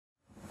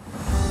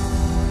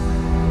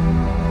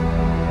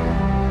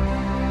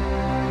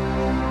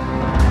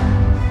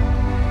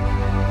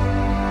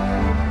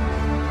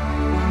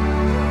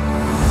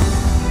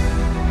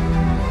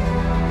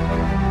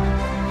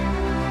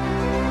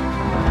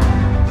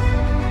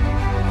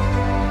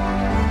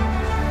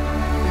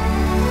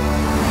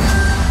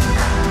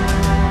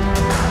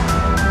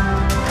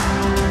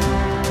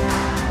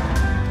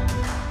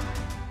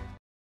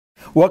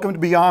Welcome to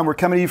Beyond. We're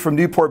coming to you from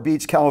Newport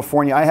Beach,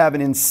 California. I have an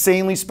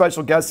insanely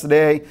special guest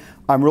today.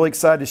 I'm really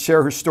excited to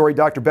share her story.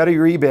 Dr. Betty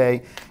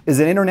Uribe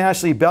is an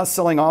internationally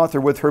best-selling author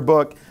with her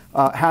book,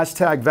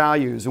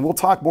 #Values. And we'll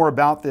talk more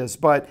about this,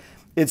 but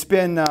it's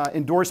been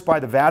endorsed by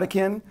the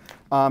Vatican,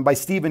 by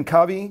Stephen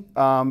Covey,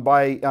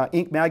 by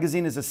Inc.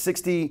 magazine as the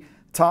 60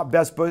 top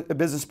best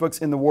business books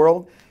in the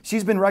world.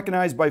 She's been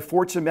recognized by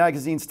Fortune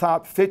magazine's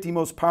top 50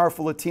 most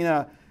powerful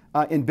Latina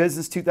in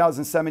business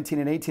 2017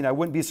 and 18. I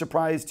wouldn't be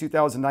surprised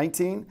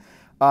 2019.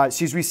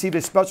 She's received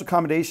a special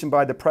commendation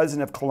by the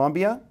President of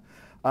Colombia.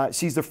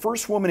 She's the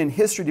first woman in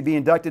history to be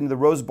inducted into the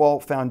Rose Bowl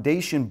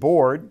Foundation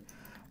board.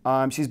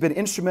 She's been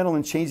instrumental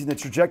in changing the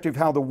trajectory of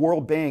how the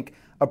World Bank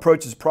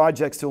approaches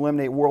projects to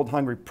eliminate world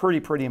hunger.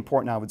 Pretty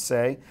important, I would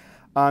say.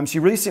 She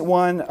recently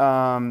won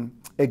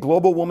a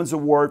Global Women's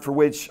Award for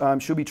which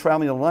she'll be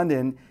traveling to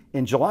London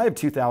in July of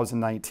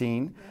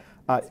 2019.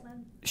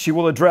 She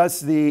will address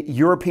the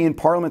European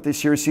Parliament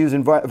this year. She was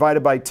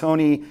invited by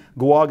Tony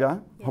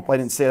Guaga, hope I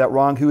didn't say that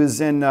wrong, who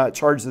is in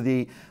charge of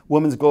the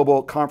Women's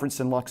Global Conference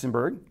in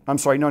Luxembourg. I'm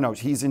sorry, no,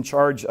 he's in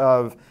charge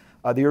of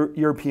the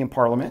European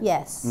Parliament.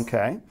 Yes.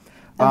 Okay.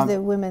 Of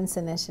the women's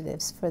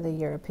initiatives for the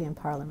European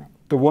Parliament.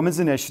 The women's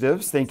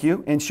initiatives, thank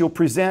you. And she'll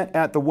present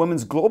at the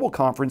Women's Global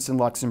Conference in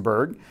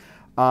Luxembourg.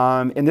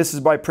 And this is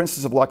by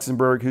Princess of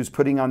Luxembourg, who's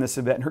putting on this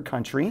event in her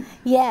country.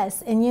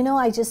 Yes, and you know,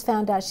 I just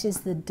found out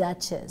she's the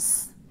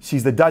Duchess.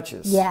 She's the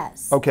Duchess?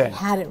 Yes. Okay. I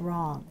had it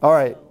wrong. All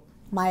right.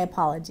 My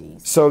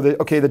apologies. So, the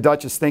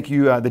Duchess, thank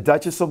you. The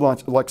Duchess of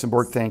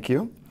Luxembourg, thank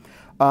you.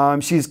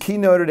 She's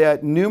keynoted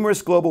at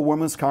numerous global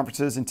women's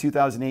conferences in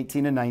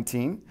 2018 and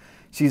 19.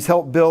 She's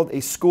helped build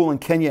a school in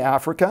Kenya,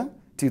 Africa,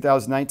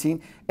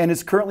 2019, and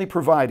is currently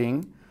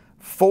providing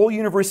full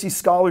university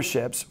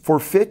scholarships for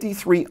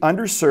 53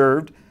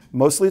 underserved,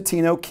 mostly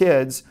Latino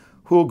kids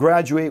who will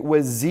graduate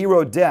with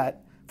zero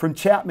debt from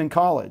Chapman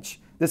College.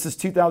 This is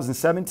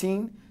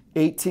 2017,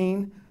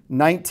 18,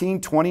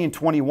 19, 20, and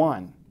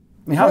 21.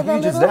 I mean, how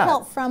huge is that? With a little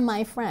help from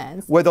my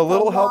friends. With a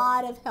little help. A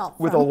lot of help.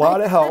 With a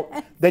lot of help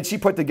that she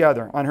put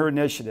together on her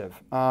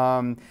initiative.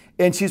 And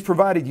she's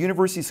provided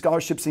university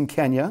scholarships in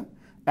Kenya,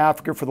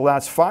 Africa for the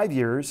last 5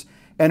 years.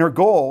 And her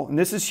goal, and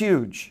this is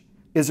huge,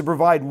 is to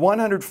provide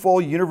 100 full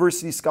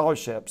university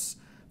scholarships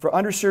for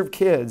underserved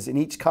kids in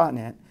each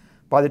continent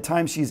by the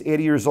time she's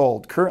 80 years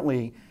old.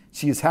 Currently,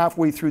 she is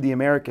halfway through the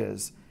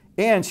Americas,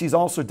 and she's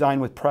also dined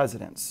with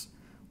presidents.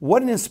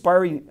 What an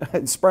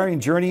inspiring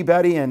journey,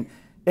 Betty, and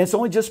it's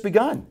only just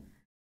begun.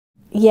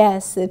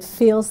 Yes, it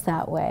feels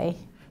that way.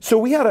 So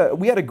we had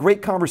a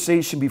great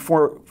conversation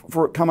before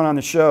coming on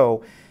the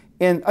show,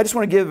 and I just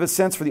want to give a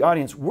sense for the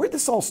audience. Where did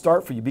this all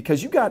start for you?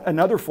 Because you got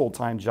another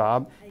full-time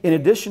job in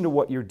addition to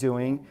what you're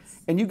doing,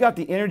 and you got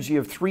the energy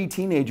of 3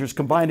 teenagers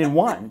combined in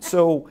one.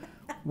 So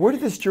where did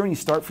this journey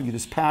start for you,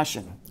 this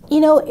passion? You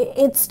know,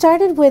 it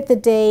started with the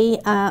day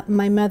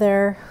my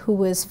mother, who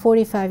was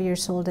 45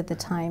 years old at the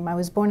time, I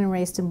was born and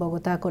raised in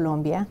Bogota,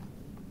 Colombia,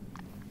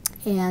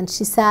 and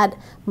she sat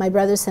my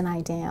brothers and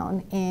I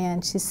down,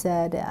 and she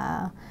said,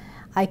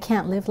 I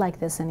can't live like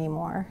this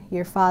anymore.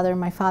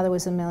 My father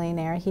was a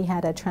millionaire. He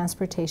had a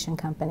transportation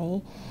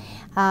company,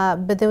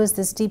 but there was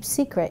this deep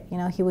secret. You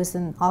know, he was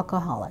an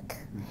alcoholic,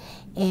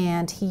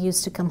 and he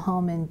used to come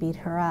home and beat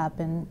her up,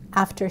 and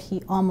after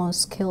he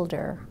almost killed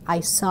her, I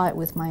saw it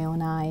with my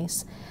own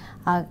eyes.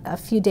 A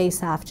few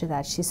days after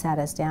that, she sat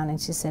us down and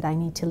she said, I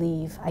need to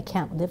leave. I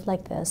can't live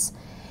like this.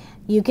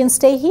 You can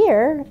stay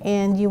here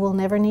and you will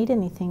never need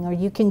anything, or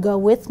you can go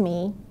with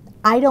me.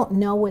 I don't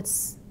know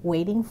what's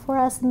waiting for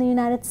us in the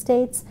United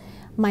States.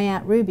 My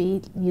Aunt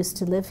Ruby used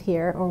to live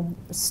here, or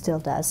still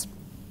does.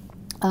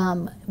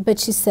 But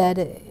she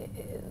said,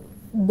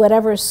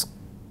 whatever's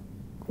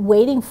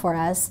waiting for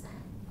us,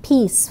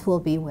 peace will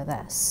be with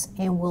us,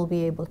 and we'll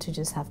be able to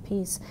just have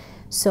peace.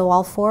 So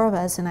all 4 of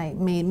us and I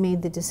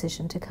made the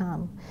decision to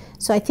come.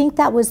 So I think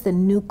that was the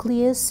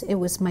nucleus. It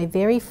was my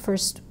very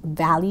first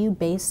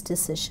value-based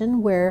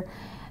decision, where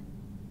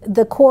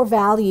the core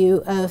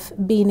value of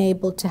being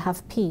able to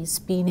have peace,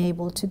 being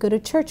able to go to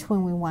church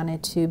when we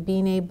wanted to,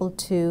 being able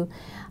to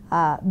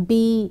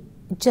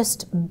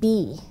just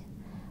be,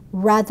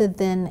 rather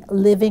than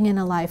living in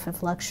a life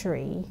of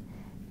luxury.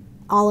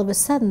 All of a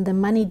sudden, the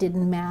money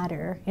didn't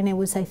matter, and it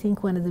was, I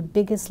think, one of the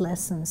biggest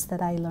lessons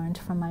that I learned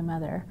from my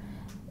mother.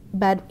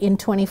 But in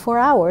 24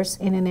 hours,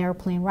 in an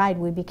airplane ride,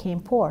 we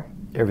became poor.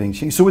 Everything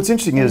changed. So what's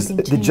interesting is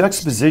the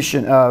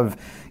juxtaposition of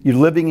you're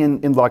living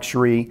in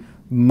luxury,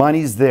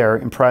 money's there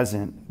and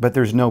present, but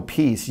there's no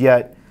peace.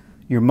 Yet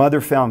your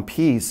mother found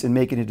peace in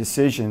making a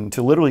decision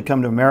to literally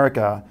come to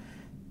America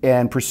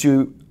and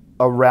pursue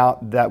a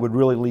route that would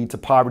really lead to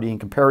poverty in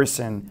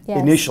comparison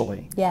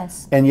initially.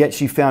 Yes. And yet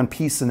she found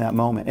peace in that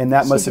moment. And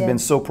that must have been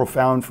so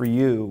profound for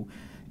you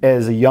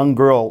as a young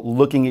girl,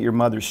 looking at your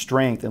mother's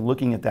strength and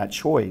looking at that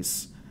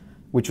choice,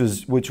 which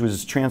was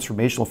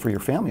transformational for your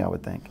family, I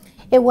would think.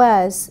 It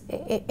was.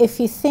 If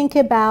you think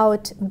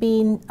about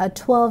being a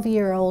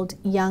 12-year-old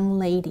young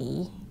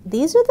lady,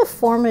 these are the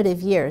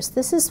formative years.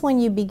 This is when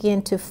you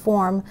begin to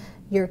form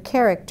your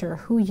character,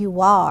 who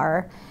you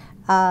are,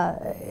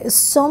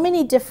 so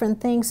many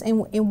different things.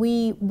 And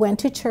we went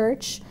to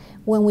church.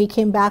 When we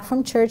came back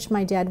from church,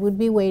 my dad would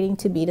be waiting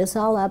to beat us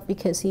all up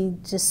because he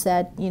just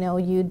said, you know,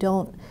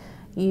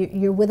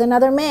 you're with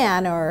another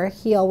man, or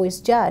he always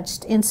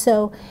judged. And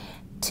so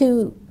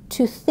to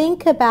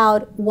think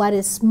about what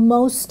is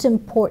most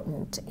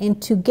important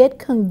and to get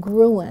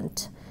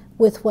congruent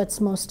with what's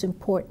most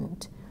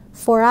important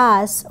for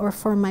us, or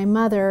for my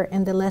mother,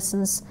 and the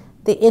lessons,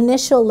 the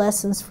initial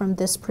lessons from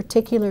this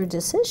particular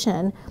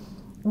decision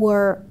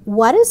were,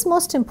 what is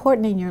most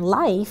important in your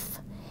life?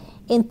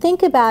 And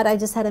think about, I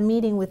just had a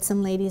meeting with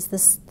some ladies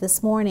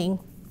this morning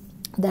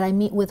that I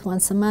meet with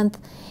once a month,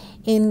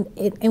 and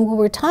we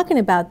were talking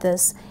about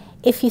this.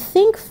 If you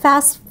think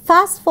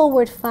fast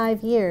forward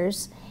 5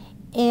 years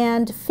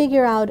and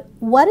figure out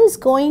what is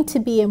going to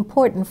be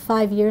important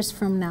 5 years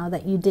from now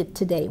that you did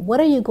today, what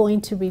are you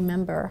going to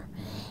remember?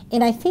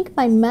 And I think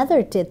my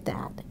mother did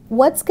that.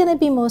 What's going to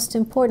be most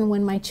important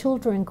when my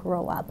children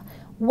grow up?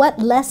 What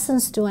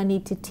lessons do I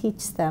need to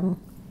teach them?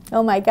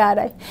 Oh my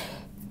God,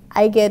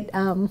 I get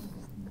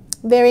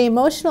very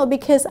emotional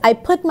because I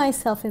put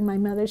myself in my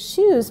mother's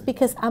shoes,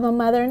 because I'm a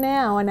mother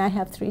now and I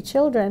have 3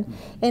 children,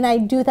 and I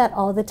do that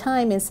all the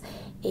time.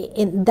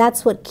 And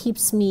that's what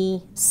keeps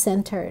me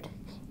centered.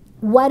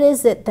 What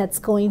is it that's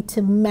going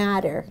to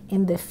matter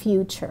in the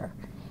future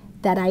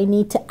that I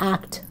need to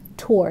act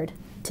toward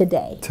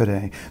today?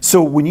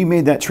 So when you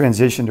made that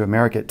transition to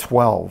America at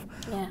 12,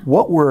 yeah.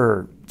 What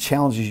were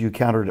challenges you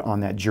encountered on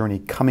that journey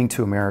coming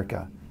to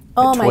America?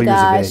 Oh my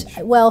gosh.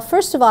 Well,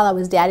 first of all, I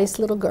was daddy's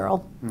little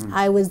girl.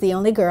 I was the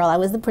only girl. I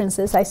was the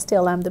princess. I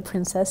still am the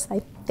princess,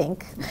 I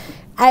think.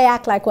 I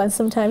act like one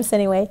sometimes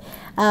anyway.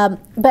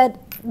 But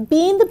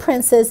being the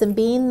princess and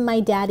being my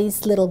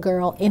daddy's little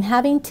girl and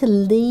having to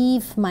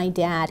leave my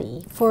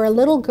daddy, for a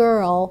little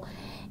girl,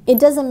 it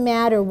doesn't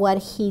matter what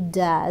he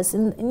does.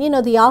 And you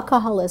know, the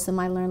alcoholism,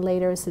 I learned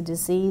later, is a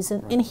disease.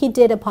 And he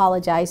did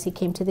apologize. He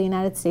came to the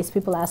United States.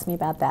 People asked me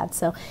about that.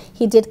 So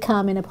he did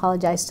come and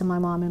apologize to my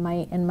mom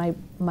and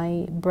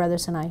my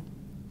brothers and I.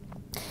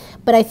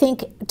 But I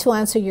think, to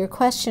answer your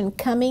question,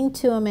 coming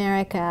to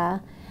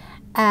America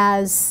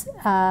as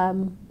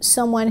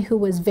someone who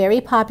was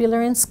very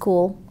popular in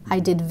school, I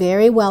did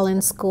very well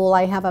in school.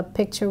 I have a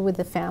picture with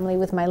the family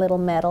with my little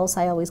medals.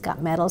 I always got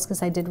medals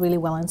because I did really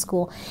well in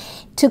school.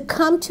 To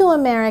come to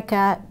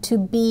America to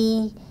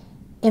be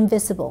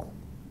invisible.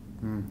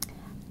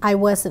 I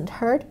wasn't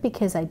heard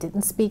because I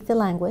didn't speak the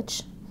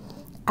language.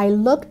 I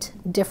looked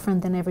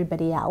different than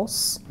everybody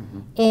else.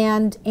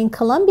 And in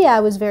Colombia, I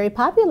was very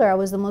popular. I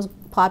was the most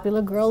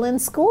popular girl in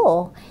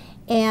school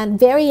and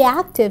very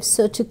active.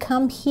 So to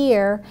come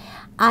here,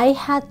 I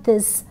had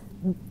this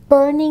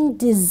burning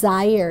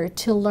desire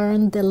to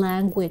learn the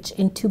language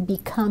and to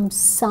become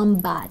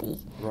somebody,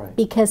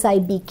 because I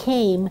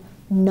became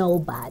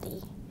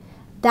nobody.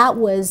 That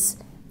was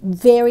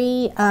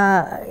very,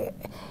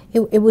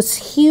 it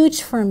was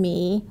huge for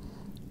me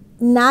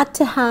not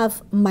to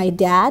have my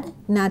dad,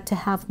 not to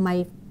have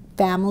my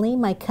family,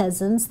 my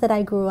cousins that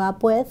I grew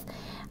up with.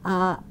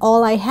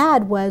 All I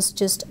had was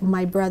just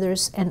my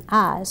brothers and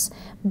us.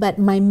 But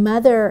my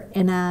mother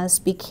and us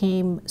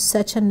became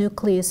such a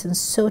nucleus and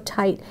so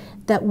tight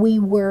that we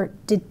were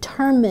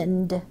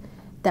determined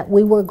that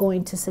we were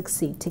going to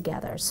succeed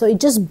together. So it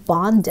just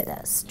bonded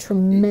us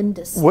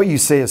tremendously. What you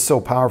say is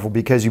so powerful,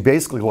 because you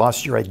basically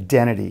lost your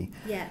identity,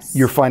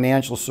 your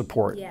financial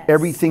support,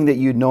 everything that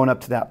you'd known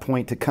up to that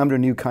point, to come to a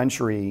new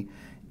country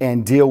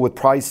and deal with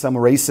probably some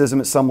racism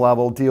at some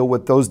level, deal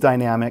with those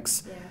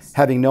dynamics,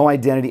 having no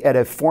identity at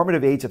a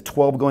formative age of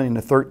 12 going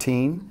into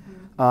 13.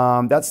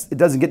 It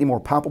doesn't get any more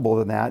palpable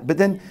than that. But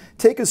then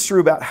take us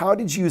through about, how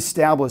did you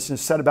establish and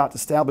set about to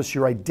establish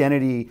your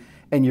identity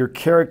and your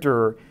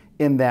character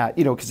in that,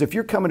 you know, because if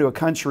you're coming to a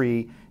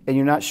country and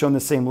you're not shown the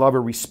same love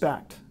or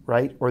respect,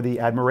 right, or the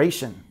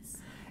admiration,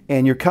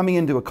 and you're coming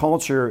into a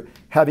culture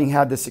having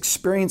had this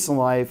experience in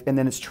life, and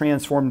then it's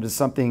transformed into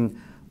something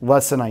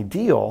less than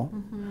ideal,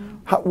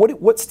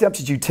 what steps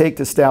did you take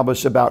to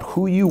establish about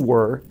who you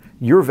were,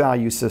 your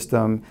value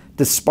system,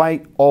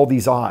 despite all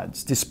these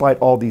odds, despite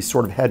all these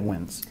sort of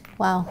headwinds?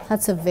 Wow,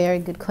 that's a very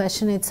good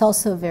question. It's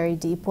also a very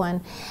deep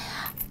one.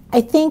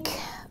 I think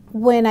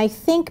when I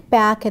think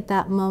back at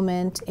that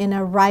moment in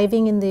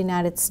arriving in the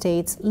United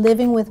States,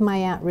 living with my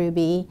Aunt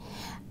Ruby,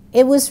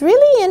 it was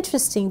really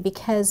interesting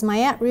because my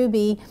Aunt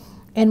Ruby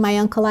and my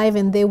Uncle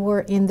Ivan, they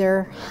were in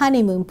their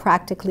honeymoon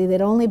practically.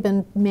 They'd only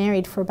been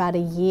married for about a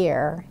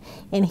year.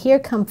 And here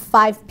come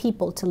 5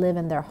 people to live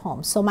in their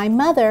home. So my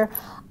mother,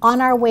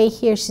 on our way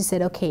here, she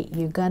said, okay,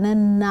 you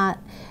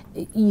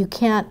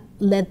can't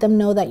let them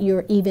know that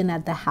you're even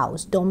at the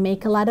house. Don't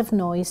make a lot of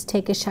noise.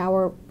 Take a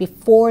shower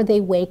before they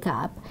wake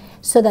up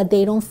so that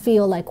they don't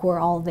feel like we're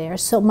all there.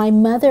 So my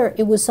mother,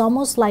 it was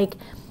almost like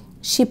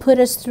she put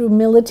us through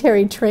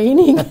military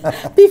training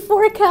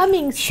before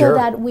coming so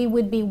that we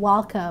would be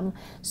welcome.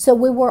 So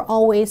we were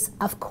always,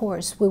 of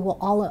course, we were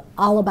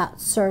all about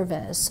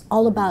service,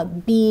 all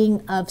about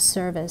being of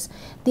service.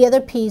 The other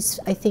piece,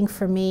 I think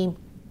for me,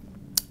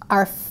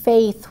 our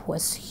faith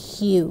was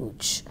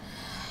huge.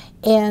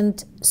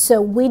 And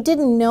so we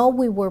didn't know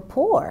we were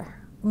poor.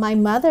 My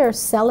mother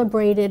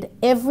celebrated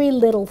every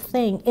little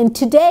thing. And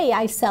today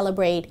I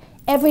celebrate.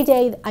 Every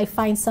day I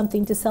find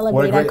something to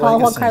celebrate. I call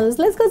Juan Carlos,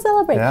 let's go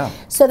celebrate. Yeah.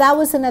 So that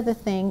was another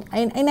thing.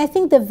 And I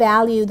think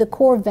the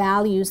core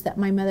values that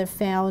my mother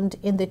found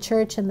in the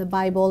church and the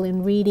Bible,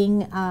 in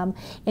reading and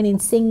in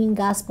singing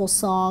gospel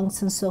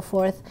songs and so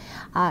forth,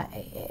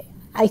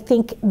 I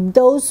think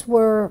those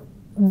were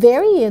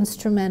very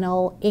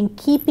instrumental in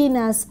keeping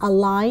us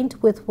aligned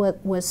with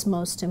what was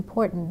most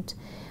important.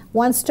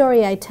 One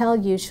story I tell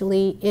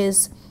usually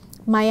is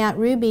my Aunt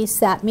Ruby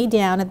sat me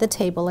down at the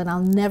table, and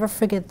I'll never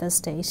forget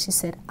this day. She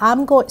said,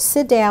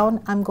 sit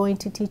down, I'm going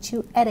to teach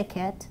you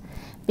etiquette,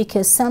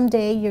 because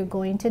someday you're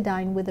going to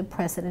dine with the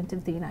President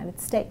of the United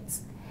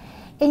States.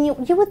 And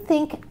you would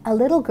think, a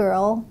little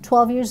girl,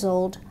 12 years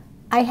old,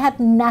 I had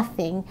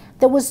nothing.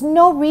 There was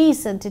no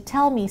reason to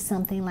tell me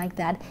something like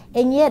that.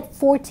 And yet,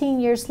 14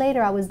 years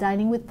later, I was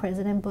dining with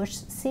President Bush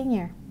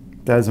Sr.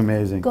 That is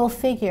amazing. Go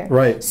figure.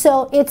 Right.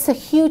 So it's a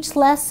huge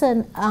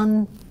lesson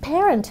on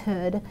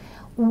parenthood,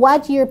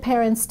 what your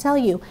parents tell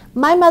you.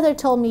 My mother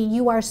told me,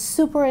 you are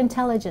super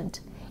intelligent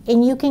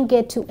and you can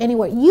get to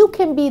anywhere. You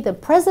can be the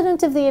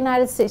President of the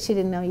United States. She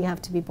didn't know you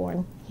have to be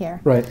born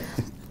here. Right.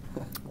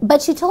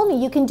 But she told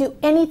me you can do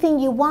anything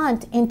you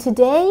want. And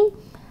today,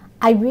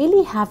 I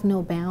really have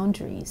no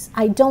boundaries.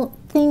 I don't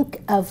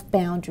think of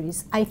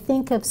boundaries. I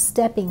think of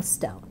stepping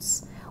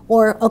stones.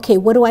 Or, okay,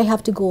 what do I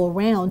have to go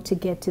around to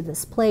get to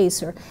this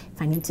place? Or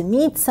if I need to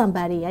meet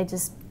somebody, I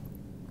just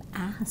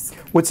ask.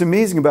 What's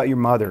amazing about your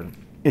mother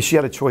is she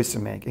had a choice to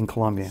make in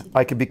Colombia.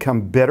 I could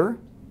become bitter,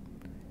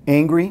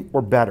 angry,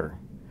 or better.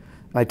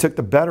 And I took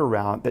the better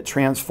route that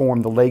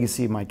transformed the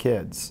legacy of my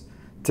kids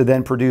to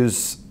then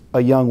produce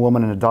a young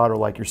woman and a daughter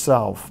like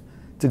yourself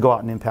to go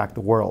out and impact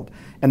the world.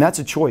 And that's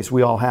a choice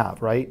we all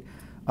have, right?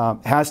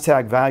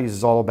 Hashtag values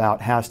is all about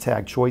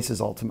hashtag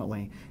choices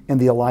ultimately, and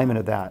the alignment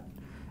of that.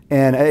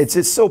 And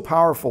it's so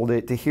powerful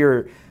to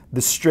hear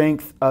the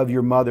strength of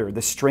your mother,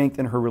 the strength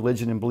in her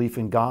religion and belief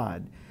in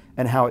God,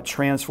 and how it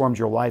transformed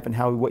your life, and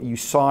how what you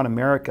saw in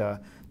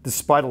America,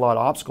 despite a lot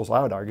of obstacles,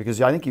 I would argue,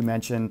 because I think you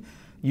mentioned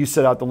you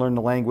set out to learn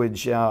the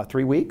language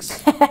 3 weeks?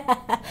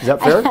 Is that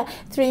fair?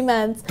 3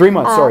 months. 3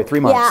 months, sorry, 3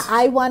 months. Yeah,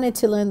 I wanted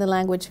to learn the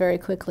language very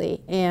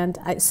quickly. And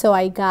so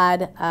I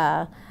got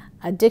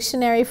a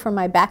dictionary for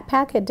my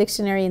backpack, a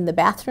dictionary in the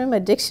bathroom, a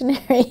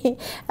dictionary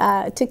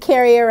to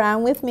carry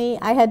around with me.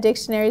 I had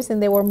dictionaries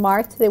and they were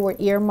marked, they were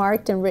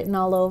earmarked and written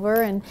all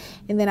over. And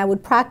then I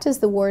would practice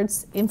the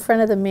words in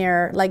front of the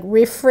mirror. Like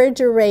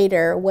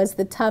refrigerator was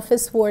the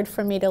toughest word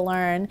for me to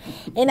learn.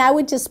 And I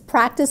would just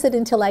practice it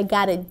until I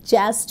got it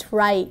just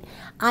right.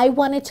 I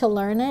wanted to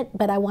learn it,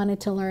 but I wanted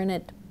to learn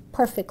it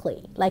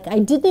perfectly. Like I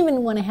didn't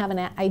even want to have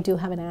I do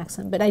have an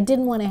accent, but I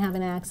didn't want to have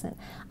an accent.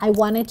 I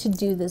wanted to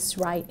do this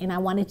right, and I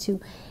wanted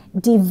to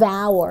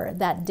devour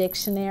that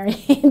dictionary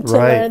to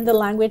learn the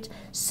language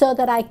so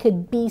that I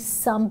could be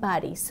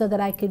somebody, so that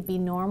I could be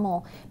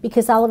normal.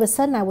 Because all of a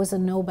sudden I was a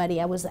nobody.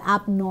 I was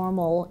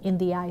abnormal in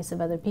the eyes of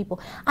other people.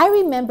 I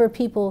remember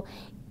people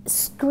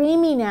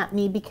screaming at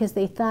me because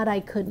they thought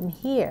I couldn't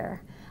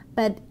hear.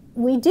 But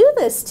we do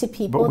this to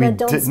people that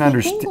don't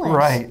speak English.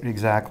 Right,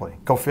 exactly.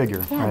 Go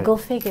figure. Yeah, right. go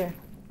figure.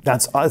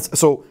 That's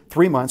so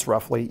 3 months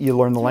roughly, you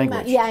learn the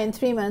language. Yeah, in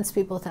 3 months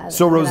people thought.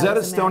 So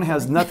Rosetta Stone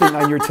has nothing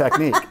on your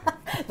technique.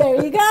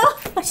 There you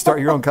go. Start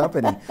your own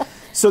company.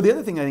 So the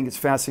other thing I think is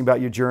fascinating about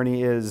your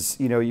journey is,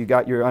 you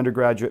got your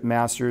undergraduate,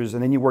 master's,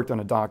 and then you worked on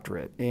a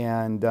doctorate.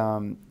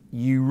 And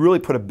you really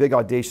put a big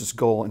audacious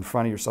goal in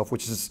front of yourself,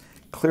 which is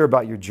clear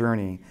about your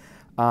journey.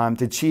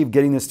 To achieve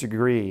getting this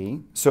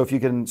degree. So if you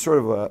can sort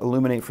of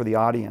illuminate for the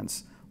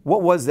audience,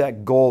 what was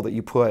that goal that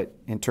you put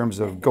in terms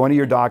of going to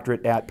your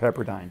doctorate at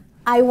Pepperdine?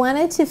 I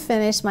wanted to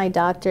finish my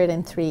doctorate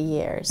in 3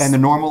 years. And the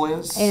normal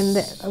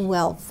is?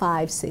 Well,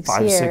 5, 6 years.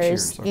 5, 6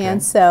 years, okay.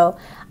 And so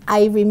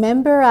I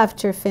remember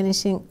after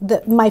finishing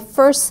my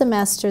first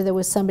semester, there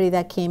was somebody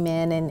that came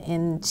in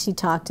and she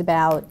talked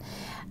about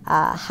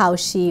how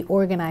she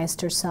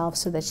organized herself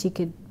so that she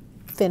could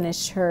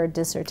finish her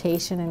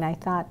dissertation, and I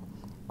thought,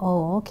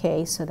 oh,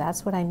 okay, so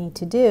that's what I need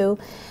to do.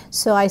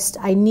 So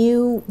I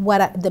knew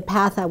the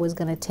path I was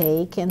going to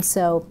take, and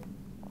so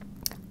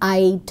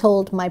I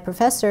told my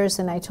professors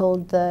and I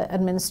told the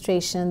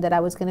administration that I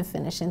was going to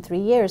finish in 3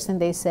 years,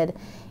 and they said,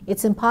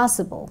 it's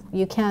impossible.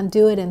 You can't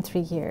do it in 3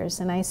 years.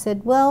 And I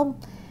said, well,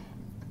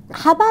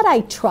 how about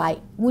I try?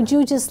 Would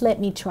you just let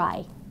me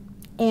try?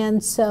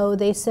 And so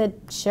they said,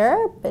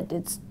 sure, but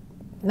it's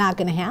not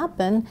going to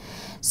happen.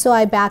 So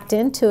I backed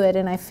into it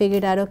and I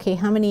figured out, okay,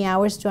 how many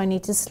hours do I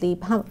need to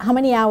sleep? How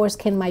many hours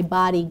can my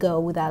body go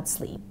without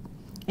sleep?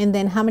 And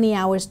then how many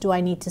hours do I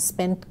need to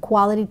spend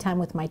quality time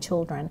with my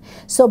children?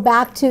 So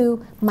back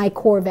to my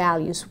core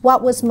values.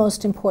 What was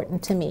most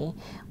important to me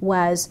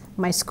was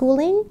my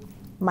schooling,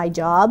 my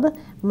job,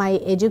 my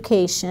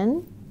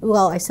education.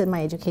 Well, I said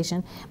my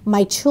education,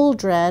 my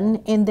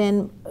children, and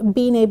then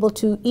being able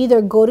to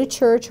either go to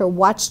church or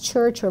watch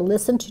church or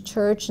listen to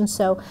church. And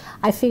so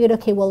I figured,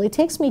 okay, well, it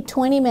takes me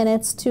 20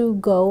 minutes to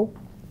go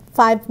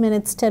 5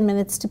 minutes, 10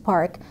 minutes to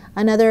park,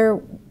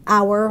 another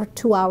hour,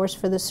 2 hours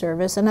for the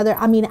service, another,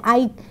 I mean,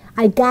 I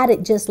got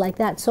it just like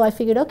that. So I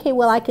figured, okay,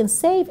 well, I can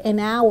save an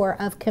hour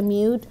of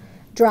commute,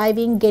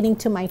 driving, getting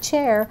to my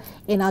chair,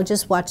 and I'll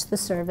just watch the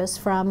service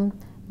from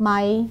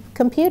my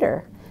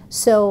computer.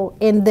 So,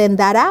 and then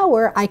that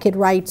hour, I could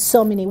write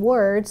so many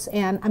words,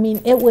 and I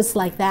mean, it was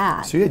like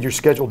that. So you had your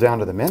schedule down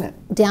to the minute.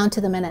 Down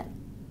to the minute.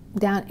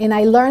 Down, and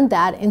I learned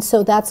that, and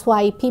so that's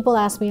why people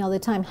ask me all the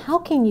time, how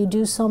can you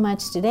do so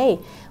much today?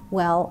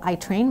 Well, I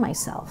trained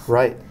myself.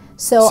 Right.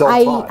 So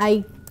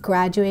I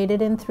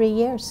graduated in 3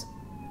 years.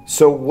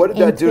 So what did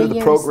that do to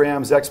the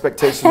program's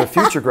expectations of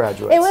future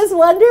graduates? It was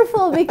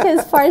wonderful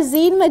because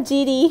Farzeen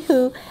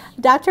Majidi,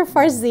 Dr.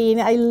 Farzeen,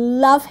 I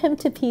love him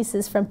to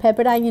pieces, from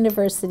Pepperdine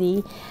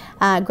University,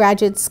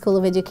 Graduate School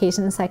of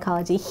Education and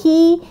Psychology.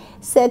 He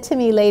said to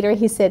me later,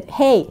 he said,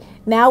 hey,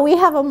 now we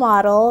have a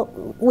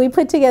model, we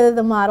put together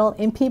the model,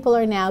 and people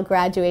are now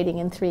graduating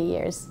in 3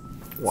 years.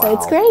 Wow. So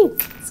it's great.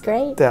 It's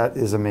great. That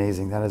is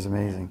amazing. That is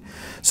amazing.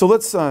 So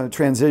let's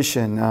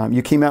transition.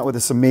 You came out with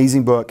this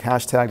amazing book,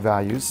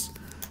 #Values,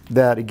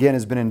 that again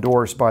has been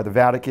endorsed by the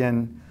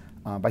Vatican,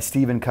 by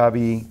Stephen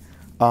Covey.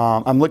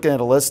 I'm looking at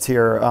a list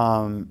here: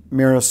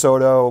 Mira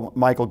Soto,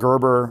 Michael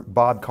Gerber,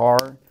 Bob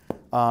Carr.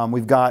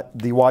 We've got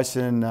the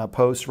Washington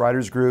Post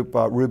Writers Group,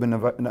 Ruben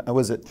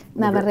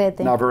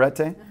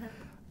Navarrete.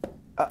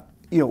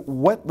 You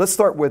know, let's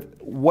start with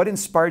what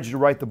inspired you to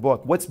write the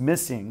book. What's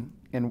missing?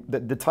 And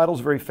the title's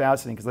very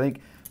fascinating because I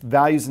think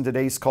values in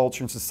today's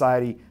culture and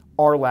society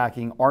are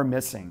lacking, are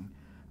missing.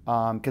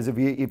 Because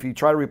if you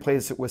try to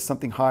replace it with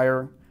something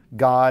higher,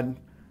 God,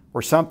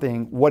 or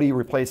something, what are you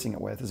replacing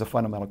it with is a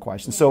fundamental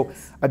question. Yes. So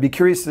I'd be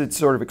curious to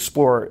sort of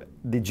explore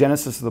the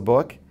genesis of the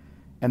book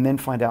and then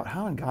find out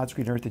how in God's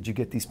green earth did you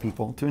get these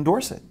people to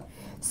endorse it?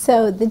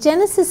 So the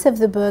genesis of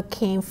the book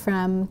came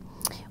from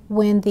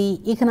when the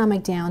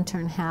economic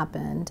downturn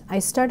happened. I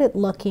started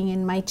looking,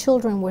 and my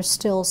children were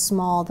still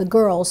small, the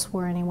girls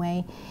were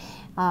anyway.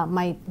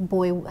 My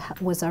boy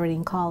was already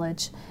in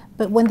college.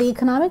 But when the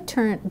economic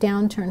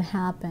downturn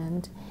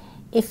happened,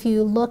 if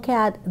you look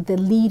at the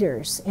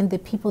leaders and the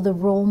people, the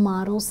role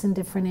models in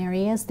different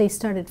areas, they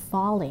started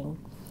falling.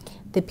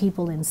 The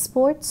people in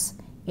sports,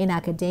 in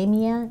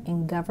academia,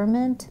 in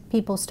government,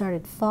 people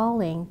started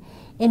falling.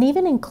 And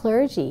even in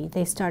clergy,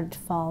 they started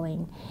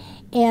falling.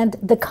 And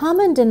the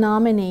common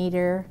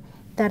denominator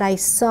that I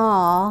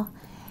saw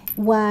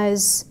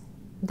was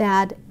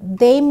that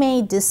they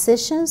made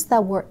decisions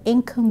that were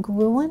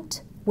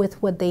incongruent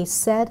with what they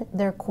said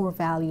their core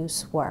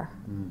values were.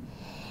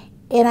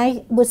 And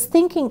I was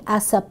thinking,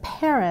 as a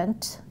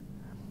parent,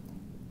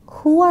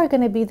 who are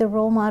going to be the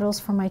role models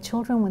for my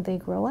children when they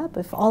grow up?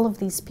 If all of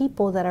these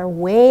people that are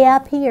way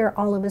up here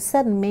all of a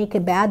sudden make a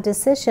bad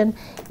decision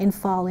and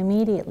fall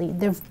immediately,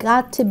 there've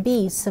got to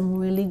be some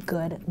really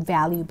good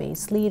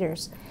value-based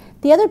leaders.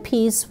 The other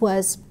piece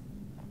was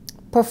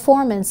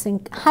performance,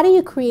 and how do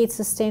you create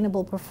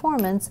sustainable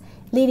performance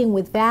leading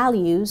with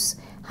values?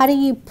 How do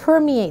you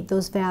permeate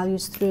those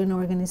values through an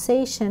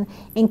organization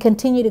and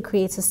continue to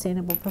create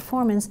sustainable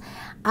performance?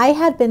 I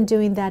had been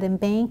doing that in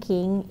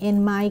banking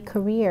in my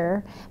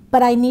career,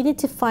 but I needed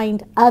to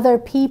find other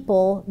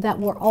people that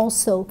were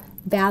also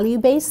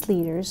value-based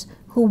leaders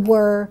who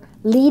were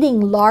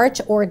leading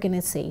large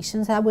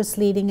organizations. I was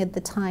leading at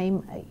the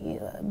time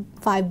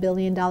 $5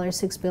 billion,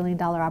 $6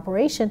 billion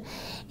operation.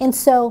 And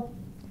so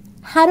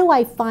how do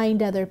I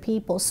find other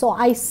people? So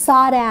I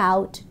sought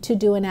out to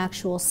do an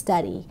actual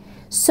study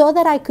so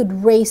that I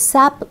could raise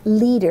up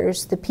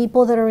leaders, the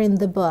people that are in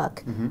the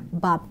book,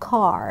 Bob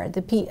Carr,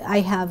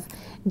 I have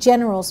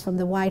generals from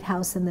the White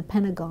House and the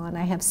Pentagon,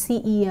 I have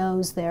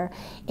CEOs there,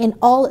 and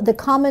all the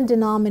common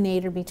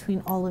denominator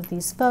between all of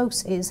these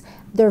folks is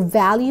they're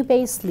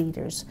value-based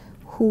leaders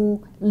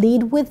who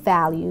lead with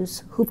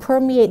values, who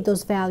permeate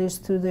those values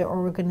through their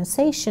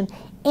organization,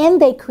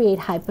 and they create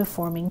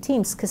high-performing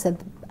teams, because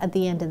at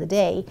the end of the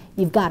day,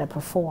 you've got to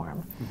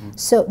perform.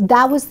 So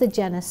that was the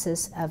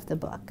genesis of the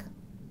book.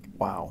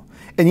 Wow.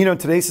 And you know, in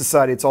today's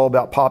society, it's all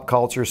about pop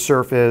culture,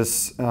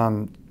 surface,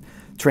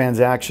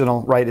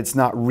 transactional, right? It's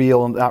not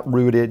real, not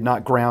rooted,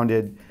 not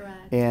grounded.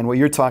 Correct. And what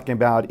you're talking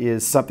about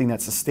is something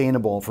that's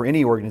sustainable for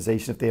any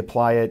organization if they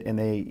apply it and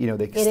they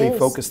stay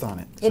focused on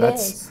it. So it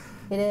is.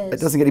 It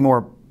doesn't get any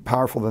more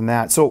powerful than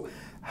that. So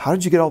how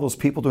did you get all those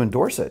people to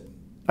endorse it?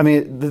 I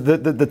mean,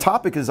 the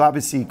topic is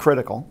obviously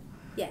critical.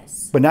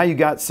 Yes. But now you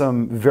got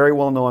some very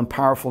well-known,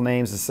 powerful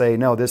names to say,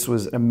 no, this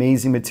was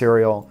amazing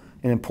material,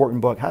 an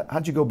important book.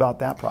 How'd you go about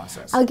that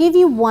process? I'll give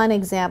you one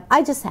example.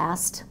 I just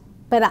asked,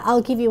 but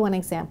I'll give you one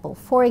example.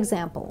 For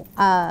example,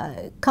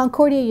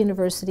 Concordia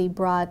University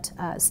brought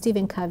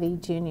Stephen Covey,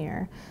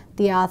 Jr.,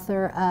 the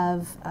author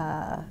of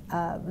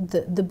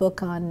the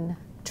book on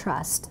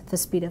trust, The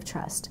Speed of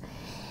Trust.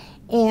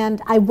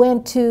 And I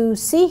went to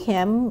see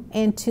him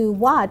and to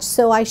watch,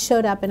 so I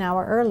showed up an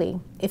hour early.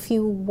 If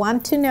you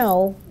want to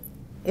know,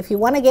 if you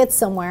want to get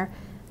somewhere,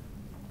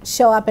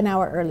 show up an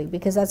hour early,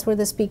 because that's where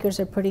the speakers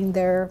are putting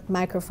their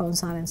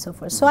microphones on and so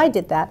forth. So I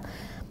did that.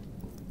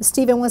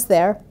 Stephen was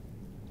there,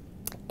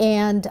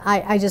 And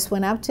I just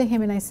went up to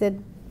him and I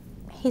said,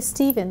 hey,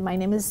 Stephen, my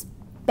name is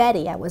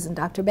Betty. I wasn't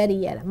Dr. Betty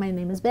yet. My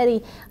name is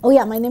Betty. Oh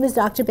yeah, my name is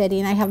Dr. Betty,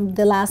 and I have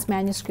the last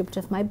manuscript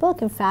of my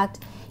book. In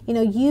fact, you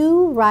know,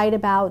 you write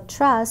about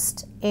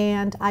trust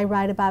and I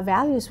write about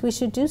values. We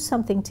should do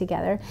something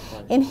together.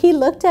 Right. And he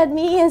looked at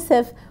me as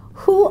if,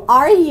 who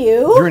are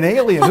you? You're an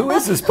alien. Who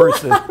is this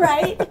person?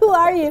 Right? Who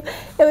are you?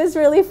 It was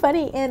really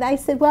funny. And I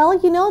said, well,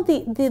 you know,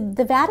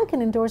 the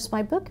Vatican endorsed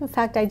my book. In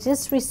fact, I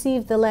just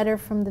received the letter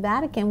from the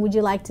Vatican. Would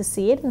you like to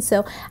see it? And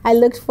so I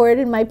looked for it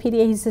in my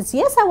PDF. He says,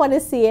 yes, I want to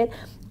see it.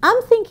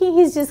 I'm thinking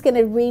he's just going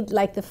to read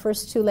like the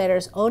first 2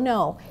 letters. Oh,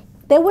 no.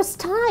 There was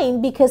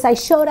time because I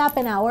showed up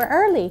an hour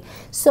early.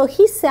 So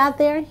he sat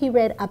there and he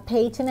read a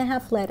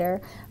 1.5-page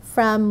letter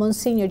from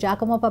Monsignor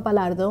Giacomo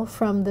Pappalardo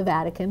from the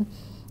Vatican.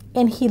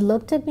 And he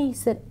looked at me, he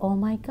said, oh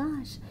my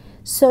gosh.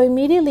 So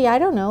immediately, I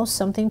don't know,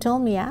 something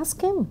told me,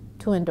 ask him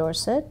to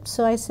endorse it.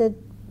 So I said,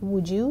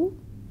 would you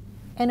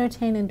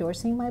entertain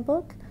endorsing my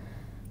book?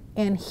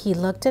 And he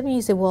looked at me,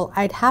 he said, well,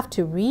 I'd have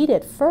to read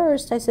it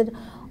first. I said,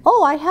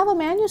 oh, I have a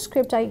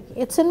manuscript.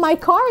 It's in my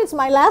car, it's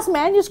my last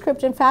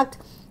manuscript. In fact,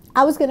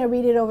 I was gonna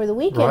read it over the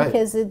weekend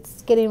because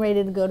it's getting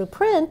ready to go to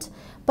print,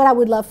 but I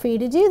would love for you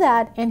to do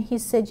that. And he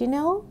said, you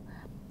know,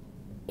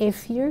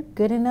 if you're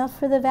good enough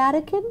for the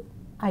Vatican,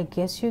 I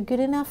guess you're good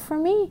enough for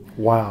me.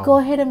 Wow. Go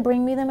ahead and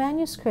bring me the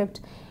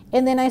manuscript.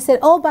 And then I said,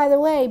 oh, by the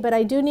way, but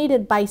I do need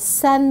it by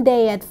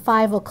Sunday at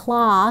 5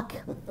 o'clock.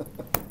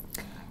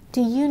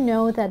 Do you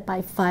know that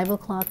by 5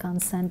 o'clock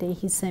on Sunday,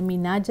 he sent me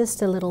not just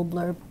a little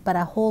blurb, but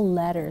a whole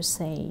letter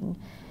saying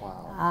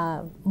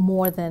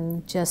more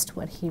than just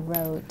what he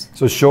wrote.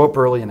 So show up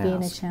early and ask.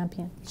 Being a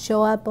champion.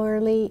 Show up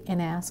early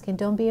and ask, and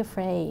don't be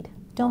afraid.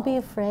 Don't be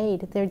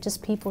afraid. They're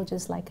just people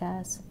just like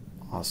us.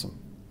 Awesome.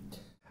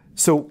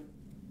 So,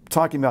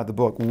 talking about the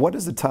book, what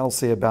does the title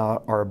say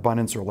about our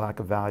abundance or lack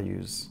of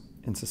values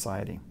in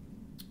society?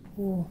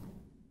 Ooh.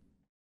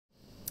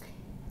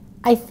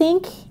 I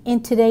think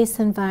in today's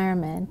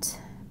environment,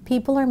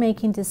 people are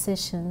making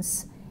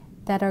decisions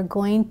that are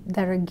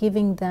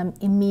giving them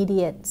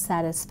immediate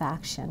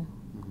satisfaction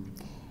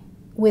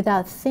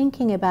without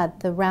thinking about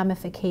the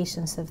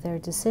ramifications of their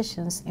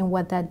decisions and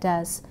what that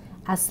does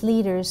as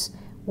leaders,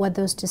 what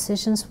those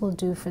decisions will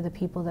do for the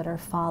people that are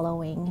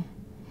following.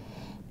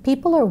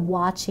 People are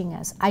watching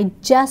us. I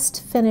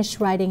just finished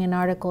writing an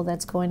article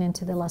that's going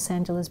into the Los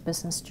Angeles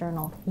Business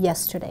Journal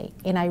yesterday,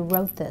 and I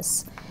wrote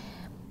this.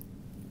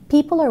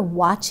 People are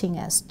watching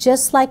us.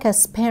 Just like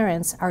as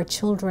parents, our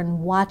children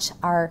watch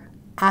our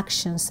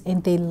actions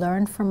and they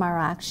learn from our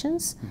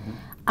actions.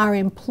 Our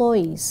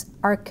employees,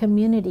 our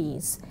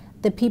communities,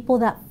 the people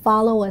that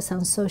follow us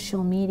on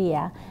social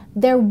media,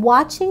 they're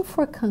watching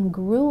for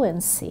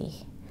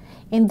congruency,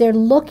 and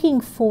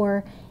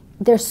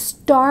they're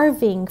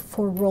starving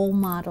for role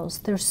models.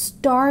 They're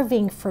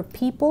starving for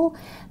people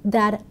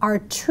that are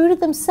true to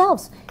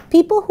themselves.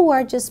 People who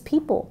are just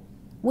people.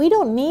 We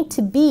don't need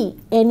to be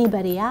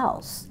anybody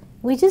else.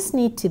 We just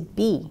need to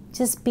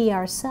just be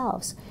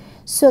ourselves.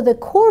 So the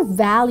core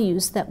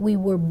values that we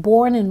were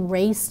born and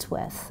raised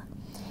with,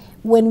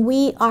 when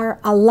we are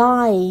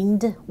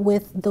aligned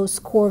with those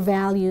core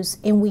values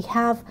and we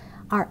have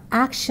our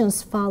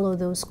actions follow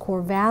those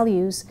core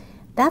values,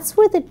 that's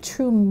where the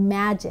true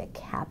magic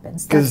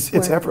happens. Because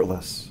it's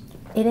effortless.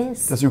 It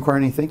is. Doesn't require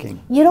any thinking.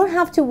 You don't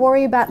have to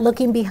worry about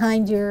looking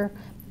behind your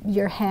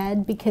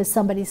head because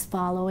somebody's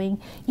following.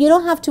 You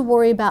don't have to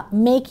worry about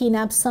making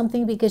up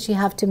something because you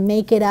have to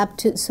make it up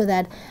so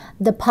that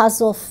the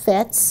puzzle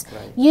fits.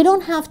 Right. You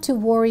don't have to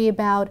worry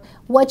about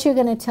what you're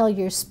going to tell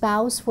your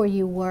spouse where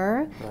you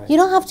were. Right. You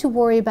don't have to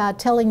worry about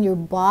telling your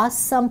boss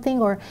something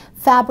or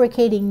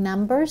fabricating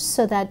numbers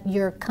so that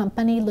your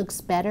company looks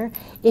better.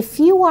 If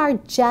you are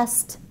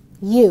just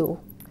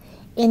you,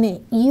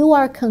 and you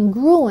are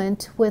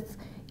congruent with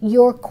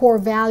your core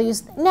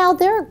values. Now,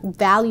 there are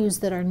values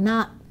that are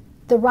not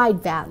the right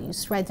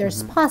values, right?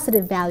 There's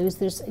positive values.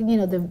 There's, you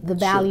know, the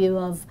value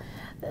of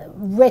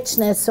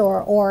richness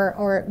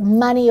or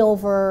money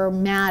over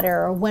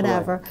matter or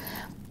whatever.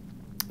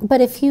 Right.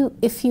 But if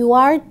you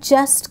are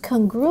just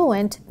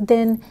congruent,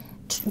 then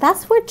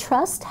that's where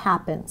trust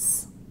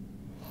happens.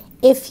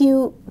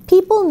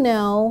 People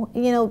know,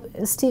 you know,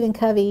 Stephen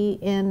Covey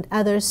and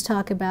others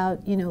talk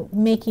about, you know,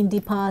 making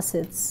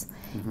deposits.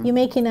 You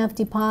make enough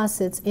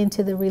deposits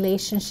into the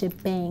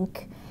relationship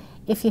bank.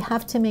 If you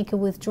have to make a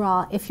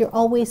withdrawal, if you're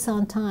always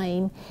on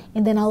time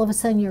and then all of a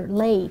sudden you're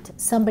late,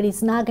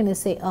 somebody's not going to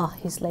say, oh,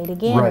 he's late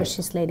again or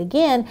she's late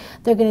again.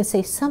 They're going to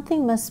say,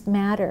 something must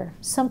matter.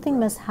 Something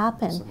must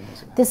happen.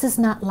 This is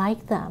not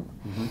like them.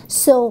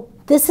 So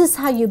this is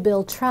how you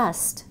build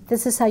trust.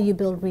 This is how you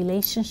build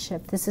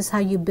relationship. This is how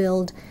you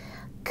build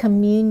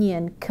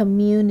communion,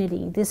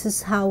 community. This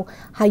is how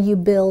you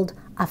build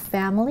a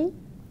family.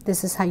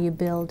 This is how you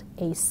build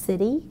a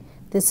city.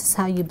 This is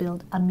how you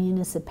build a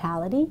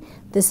municipality.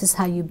 This is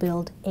how you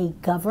build a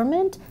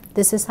government.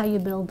 This is how you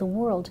build the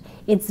world.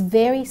 It's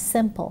very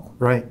simple.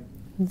 Right.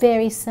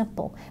 Very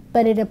simple.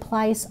 But it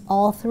applies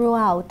all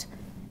throughout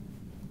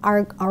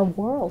our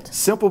world.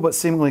 Simple but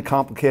seemingly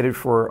complicated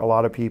for a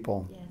lot of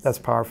people. Yes. That's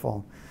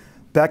powerful.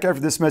 Back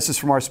after this message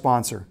from our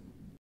sponsor.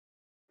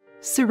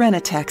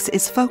 Serenitex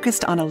is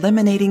focused on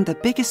eliminating the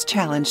biggest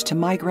challenge to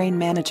migraine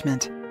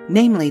management,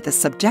 namely the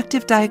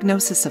subjective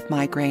diagnosis of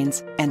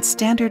migraines and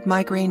standard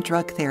migraine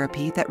drug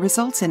therapy that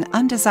results in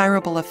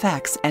undesirable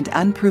effects and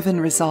unproven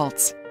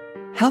results.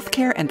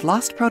 Healthcare and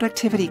lost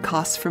productivity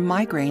costs from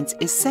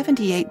migraines is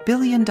 $78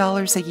 billion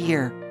a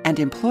year, and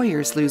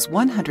employers lose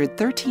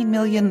 113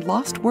 million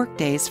lost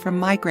workdays from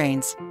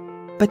migraines.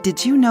 But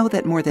did you know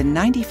that more than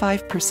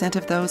 95%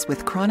 of those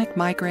with chronic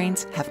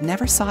migraines have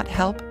never sought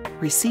help,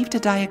 received a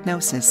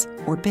diagnosis,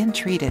 or been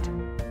treated?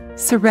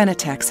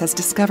 Serenitex has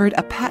discovered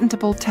a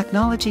patentable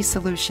technology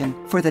solution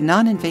for the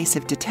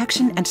non-invasive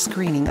detection and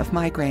screening of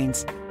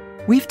migraines.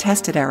 We've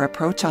tested our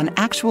approach on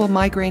actual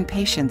migraine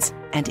patients,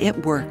 and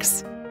it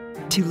works.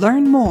 To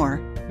learn more,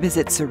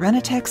 visit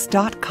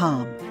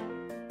serenitex.com.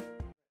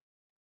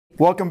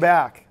 Welcome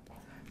back.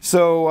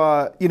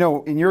 So,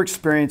 in your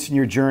experience, in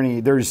your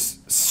journey, there's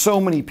so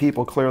many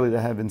people clearly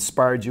that have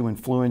inspired you,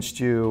 influenced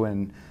you,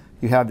 and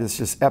you have this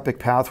just epic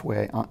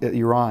pathway that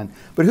you're on.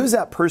 But who's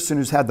that person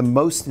who's had the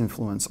most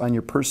influence on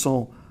your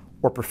personal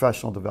or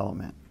professional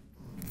development?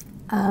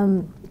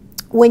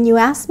 When you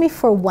ask me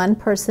for one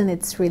person,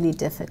 it's really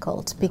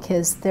difficult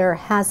because there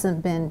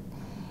hasn't been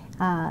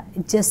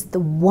just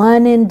the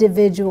one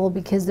individual,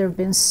 because there have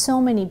been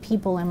so many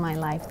people in my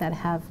life that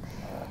have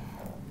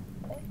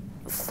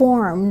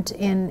formed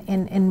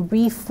and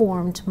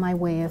reformed my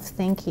way of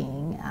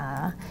thinking.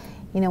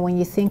 When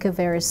you think of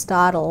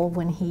Aristotle,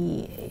 when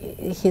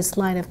his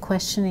line of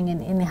questioning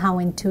and how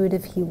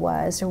intuitive he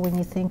was, or when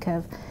you think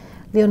of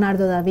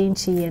Leonardo da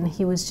Vinci, and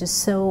he was just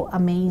so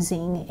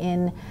amazing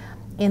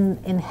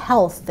in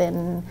health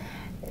and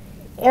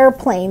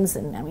airplanes,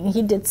 and I mean,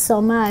 he did so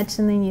much.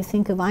 And then you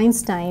think of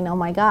Einstein, oh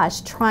my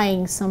gosh,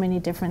 trying so many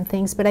different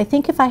things. But I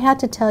think if I had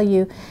to tell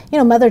you,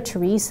 Mother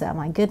Teresa,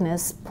 my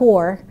goodness,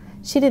 poor,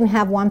 she didn't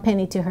have one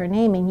penny to her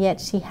name, and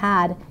yet she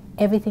had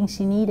everything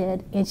she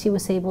needed, and she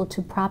was able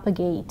to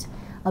propagate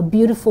a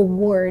beautiful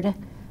word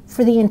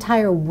for the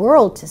entire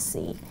world to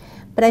see.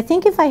 But I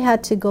think if I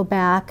had to go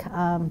back,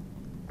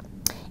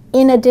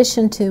 in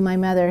addition to my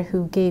mother,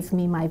 who gave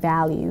me my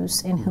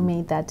values and who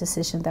made that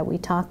decision that we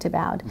talked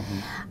about,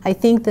 I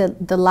think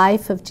that the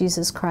life of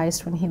Jesus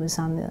Christ when he was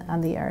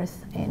on the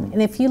earth,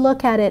 and if you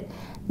look at it,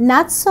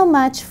 not so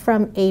much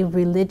from a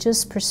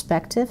religious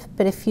perspective,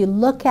 but if you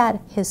look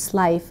at his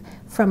life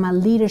from a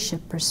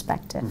leadership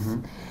perspective,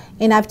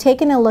 and I've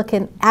taken a look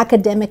at an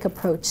academic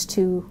approach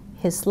to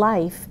his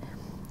life.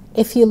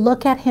 If you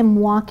look at him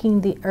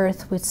walking the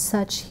earth with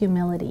such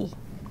humility,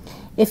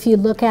 if you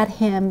look at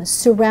him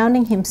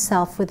surrounding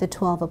himself with the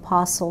 12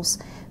 apostles,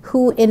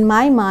 who in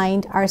my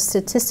mind are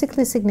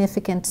statistically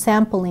significant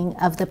sampling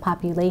of the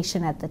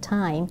population at the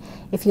time,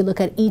 if you look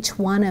at each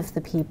one of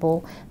the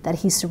people that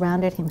he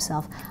surrounded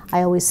himself,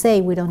 I always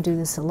say we don't do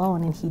this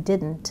alone, and he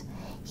didn't.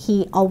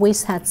 He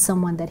always had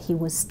someone that he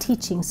was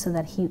teaching, so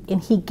that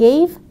he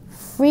gave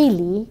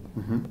freely,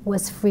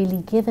 was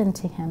freely given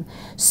to him.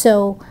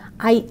 So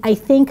I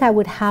think I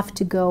would have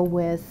to go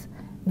with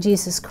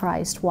Jesus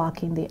Christ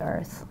walking the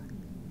earth.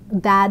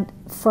 That,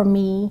 for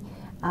me,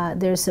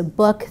 there's a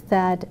book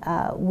that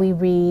we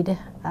read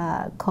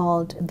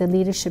called The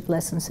Leadership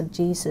Lessons of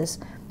Jesus.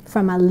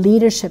 From a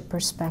leadership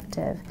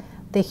perspective,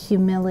 the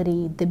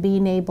humility, the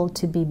being able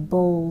to be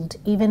bold,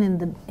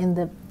 even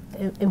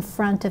in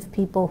front of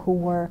people who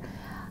were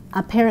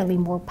apparently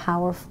more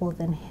powerful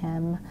than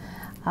him,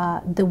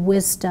 the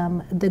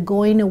wisdom, the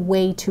going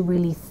away to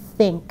really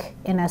think.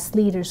 And as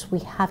leaders, we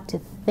have to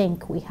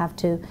think.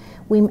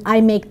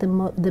 I make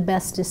the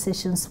best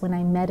decisions when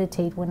I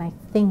meditate, when I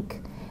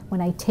think, when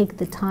I take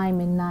the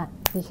time and not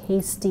be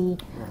hasty.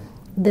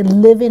 The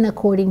living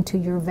according to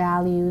your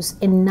values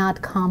and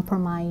not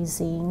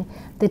compromising.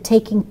 The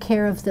taking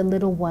care of the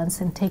little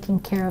ones and taking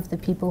care of the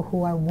people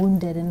who are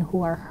wounded and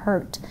who are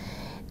hurt.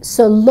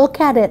 So look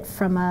at it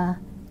from a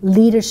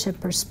leadership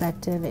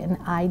perspective, and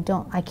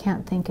I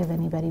can't think of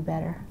anybody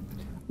better.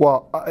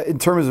 Well, in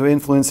terms of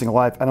influencing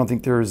life, I don't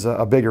think there's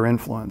a bigger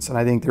influence. And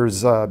I think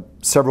there's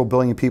several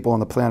billion people on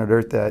the planet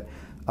Earth that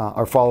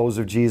are followers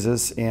of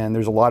Jesus, and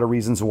there's a lot of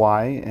reasons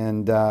why.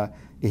 And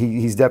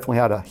he's definitely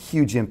had a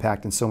huge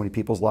impact in so many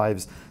people's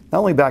lives, not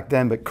only back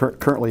then, but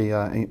currently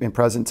in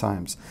present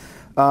times.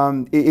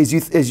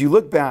 As you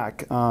look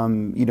back,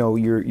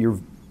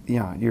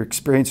 your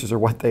experiences are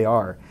what they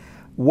are.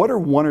 What are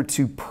one or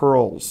two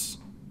pearls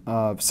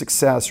of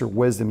success or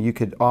wisdom you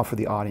could offer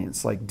the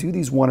audience? Like, do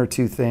these one or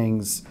two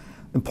things,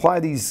 apply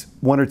these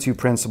one or two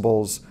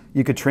principles,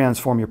 you could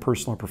transform your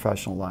personal or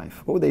professional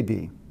life. What would they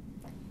be?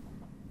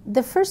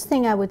 The first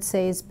thing I would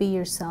say is be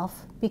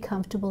yourself. Be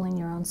comfortable in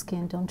your own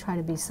skin. Don't try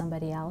to be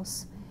somebody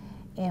else.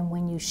 And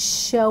when you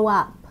show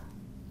up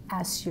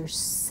as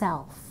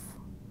yourself,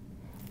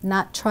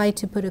 not try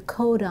to put a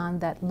coat on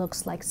that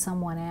looks like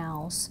someone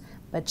else,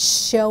 but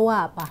show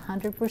up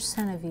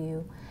 100% of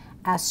you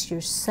as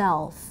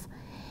yourself.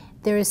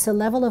 There is a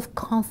level of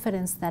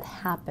confidence that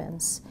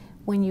happens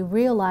when you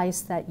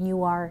realize that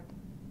you are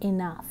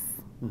enough.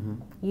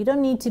 You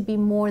don't need to be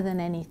more than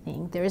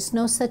anything. There is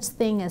no such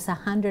thing as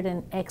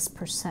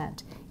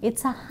 100%.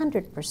 It's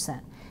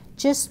 100%.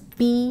 Just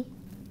be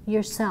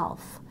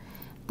yourself.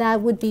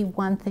 That would be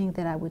one thing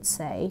that I would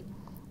say.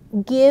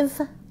 Give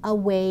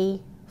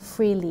away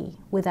freely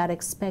without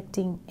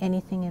expecting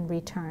anything in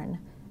return.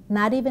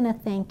 Not even a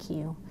thank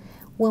you.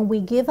 When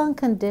we give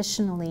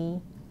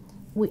unconditionally,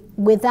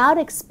 without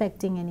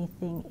expecting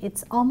anything,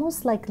 it's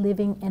almost like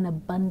living in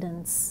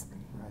abundance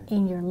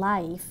in your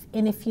life.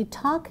 And if you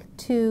talk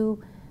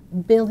to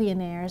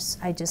billionaires,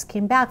 I just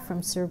came back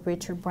from Sir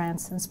Richard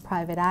Branson's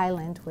private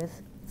island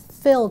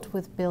filled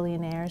with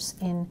billionaires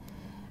in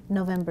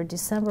November,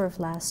 December of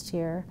last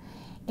year.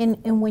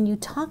 And when you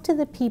talk to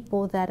the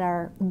people that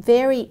are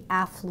very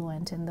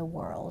affluent in the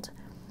world,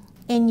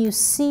 and you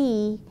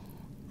see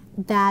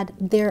that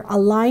they're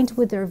aligned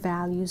with their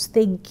values,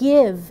 they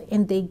give,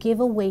 and they give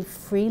away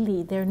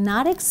freely. They're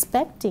not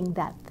expecting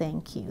that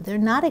thank you. They're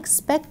not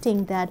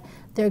expecting that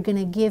they're going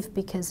to give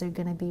because they're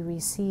going to be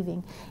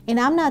receiving. And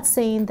I'm not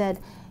saying that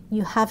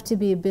you have to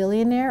be a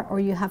billionaire or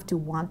you have to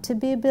want to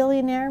be a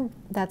billionaire.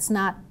 That's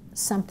not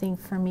something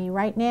for me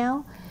right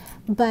now.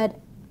 But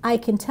I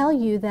can tell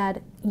you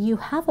that you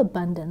have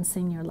abundance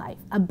in your life,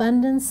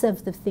 abundance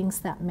of the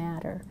things that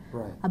matter,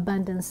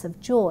 abundance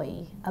of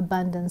joy,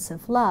 abundance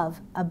of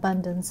love,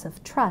 abundance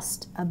of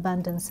trust,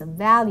 abundance of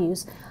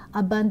values,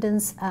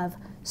 abundance of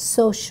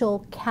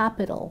social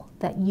capital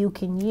that you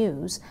can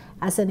use.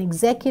 As an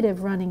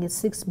executive running a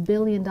 $6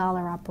 billion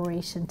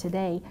operation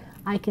today,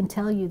 I can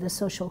tell you the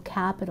social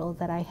capital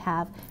that I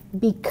have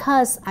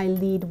because I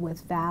lead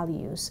with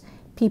values.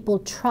 People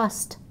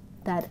trust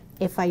that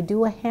if I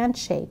do a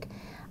handshake,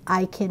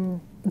 I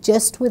can,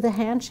 just with a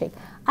handshake.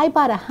 I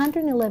bought a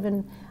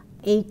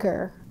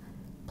 111-acre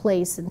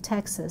place in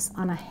Texas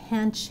on a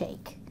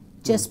handshake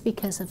just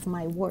because of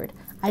my word.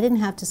 I didn't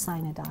have to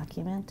sign a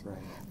document.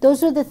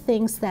 Those are the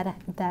things that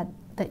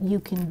you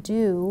can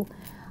do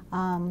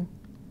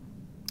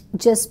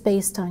just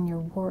based on your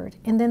word.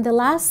 And then the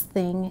last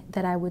thing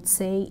that I would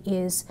say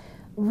is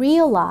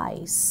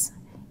realize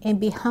and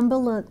be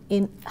humble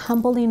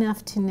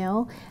enough to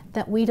know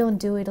that we don't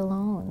do it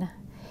alone.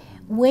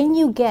 When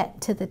you get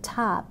to the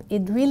top,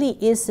 it really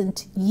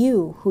isn't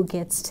you who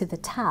gets to the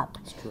top.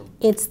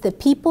 It's the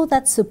people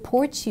that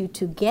support you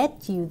to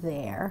get you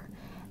there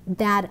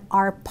that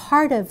are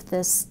part of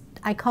this,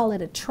 I call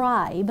it a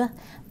tribe,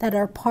 that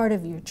are part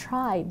of your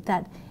tribe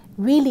that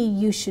really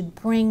you should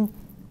bring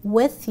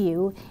with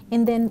you,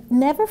 and then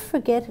never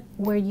forget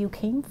where you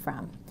came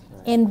from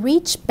and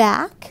reach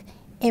back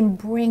and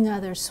bring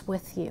others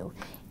with you.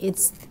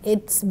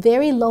 It's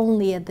very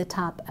lonely at the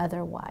top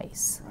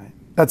otherwise.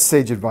 That's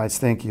sage advice.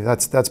 Thank you.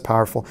 That's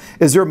powerful.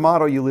 Is there a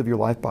motto you live your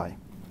life by?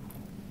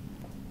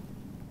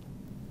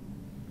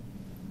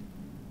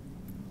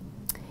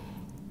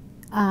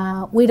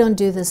 We don't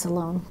do this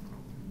alone.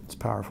 It's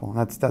powerful.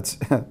 That's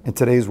in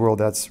today's world,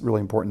 that's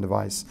really important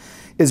advice.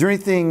 Is there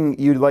anything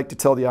you'd like to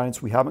tell the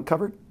audience we haven't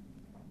covered?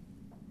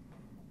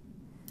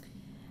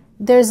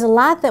 There's a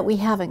lot that we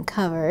haven't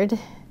covered.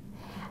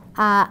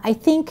 I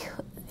think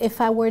if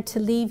I were to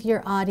leave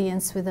your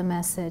audience with a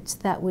message,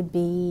 that would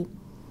be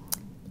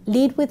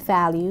lead with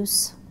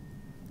values.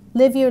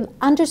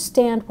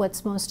 Understand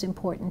what's most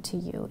important to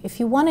you. If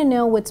you want to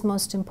know what's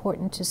most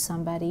important to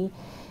somebody,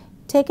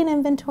 take an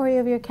inventory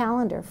of your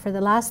calendar. For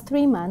the last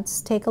 3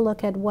 months, take a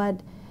look at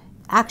what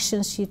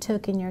actions you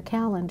took in your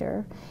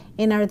calendar,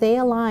 and are they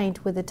aligned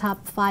with the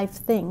top 5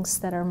 things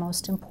that are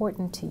most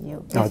important to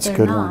you? If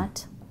they're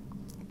not,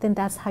 then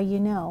that's how you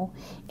know.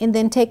 And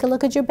then take a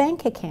look at your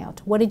bank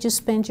account. What did you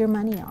spend your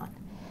money on?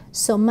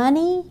 So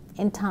money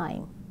and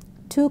time,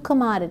 2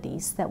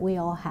 commodities that we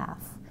all have.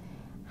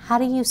 How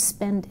do you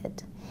spend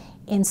it?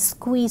 And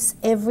squeeze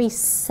every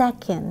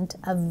second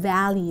of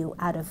value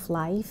out of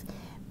life,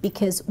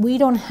 because we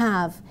don't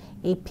have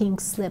a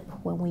pink slip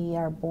when we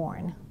are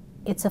born.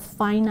 It's a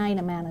finite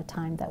amount of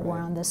time that we're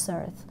on this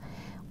earth.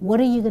 What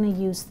are you going to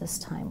use this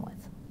time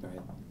with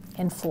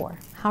and for?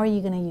 How are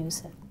you going to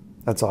use it?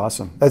 That's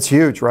awesome. That's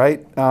huge,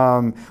 right?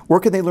 Where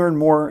could they learn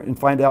more and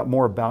find out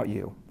more about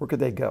you? Where could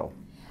they go?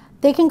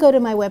 They can go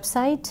to my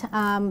website,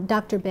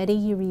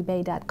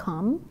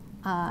 drbettyuribe.com.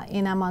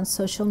 And I'm on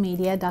social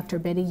media, Dr.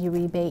 Betty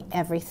Uribe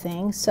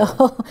everything. So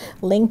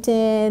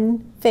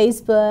LinkedIn,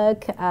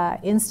 Facebook,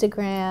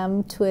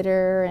 Instagram,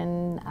 Twitter,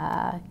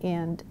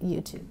 and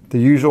YouTube. The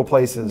usual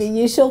places. The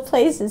usual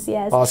places,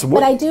 yes. Awesome.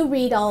 But I do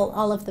read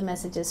all of the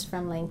messages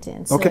from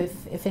LinkedIn. So Okay.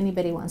 if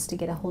anybody wants to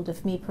get a hold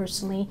of me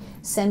personally,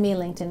 send me a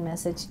LinkedIn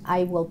message.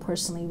 I will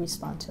personally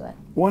respond to it.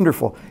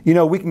 Wonderful. You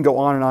know, we can go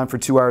on and on for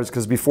 2 hours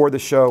because before the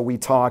show we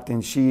talked,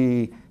 and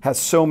she has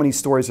so many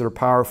stories that are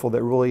powerful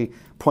that really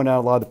point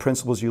out a lot of the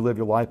principles you live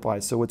your life by.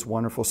 So it's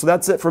wonderful. So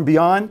that's it from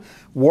Beyond.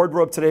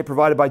 Wardrobe today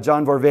provided by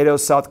John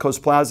Varvatos, South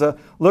Coast Plaza.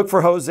 Look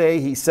for Jose.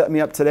 He set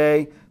me up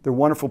today. They're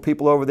wonderful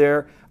people over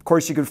there. Of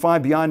course, you can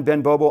find Beyond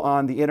Ben Bobo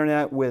on the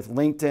internet with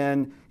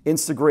LinkedIn,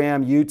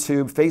 Instagram,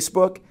 YouTube,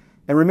 Facebook.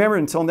 And remember,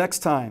 until next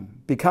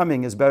time,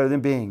 becoming is better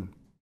than being.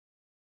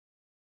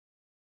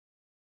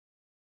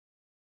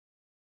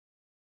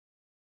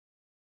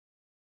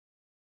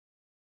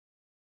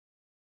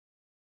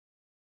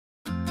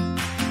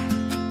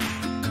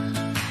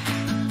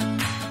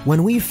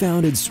 When we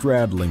founded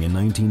Stradling in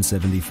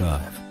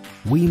 1975,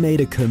 we made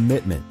a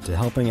commitment to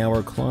helping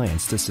our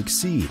clients to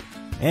succeed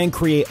and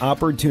create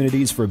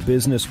opportunities for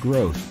business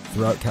growth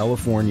throughout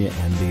California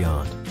and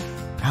beyond.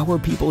 Our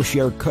people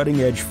share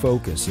cutting-edge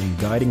focus in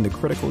guiding the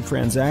critical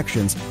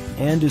transactions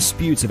and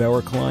disputes of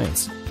our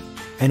clients.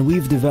 And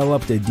we've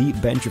developed a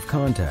deep bench of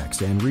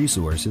contacts and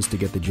resources to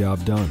get the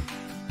job done.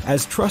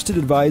 As trusted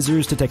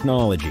advisors to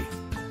technology,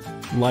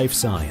 life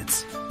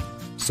science,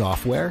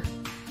 software,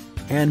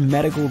 and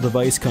medical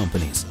device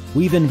companies,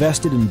 we've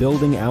invested in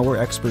building our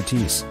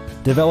expertise,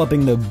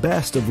 developing the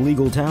best of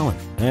legal talent,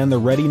 and the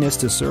readiness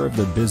to serve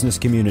the business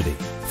community.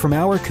 From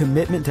our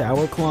commitment to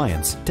our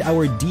clients to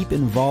our deep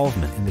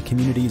involvement in the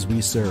communities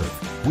we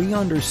serve, we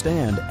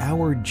understand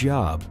our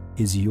job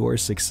is your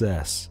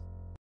success.